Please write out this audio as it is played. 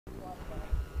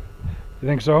You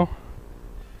think so?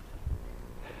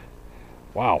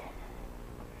 Wow.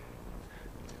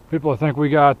 People think we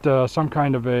got some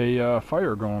kind of a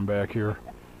fire going back here.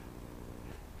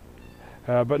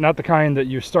 But not the kind that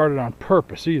you started on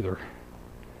purpose either.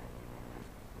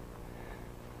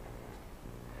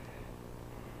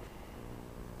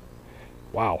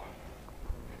 Wow.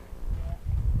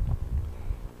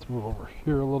 Let's move over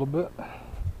here a little bit.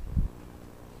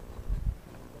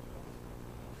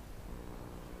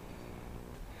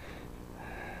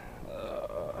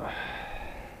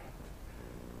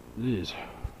 These.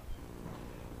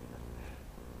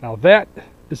 Now that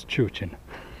is chooching.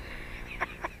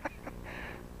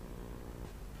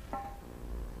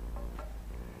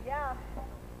 Yeah.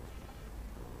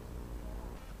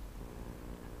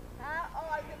 Oh,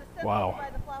 I was gonna sit Wow. by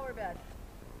the flower bed.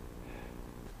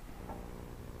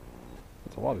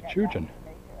 That's a lot of chooching.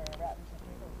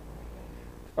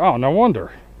 Oh, no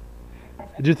wonder.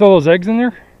 Did you throw those eggs in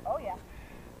there? Oh yeah.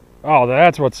 Oh,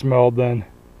 that's what smelled then.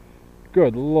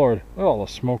 Good Lord. Look at all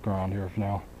the smoke around here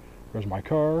now. There's my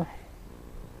car.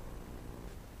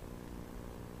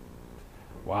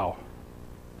 Wow.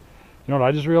 You know what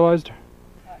I just realized?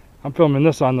 I'm filming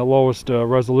this on the lowest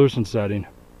resolution setting.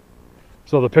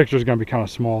 So the picture's going to be kind of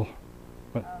small.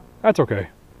 But that's okay.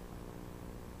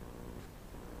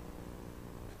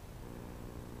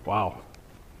 Wow.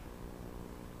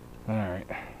 Alright.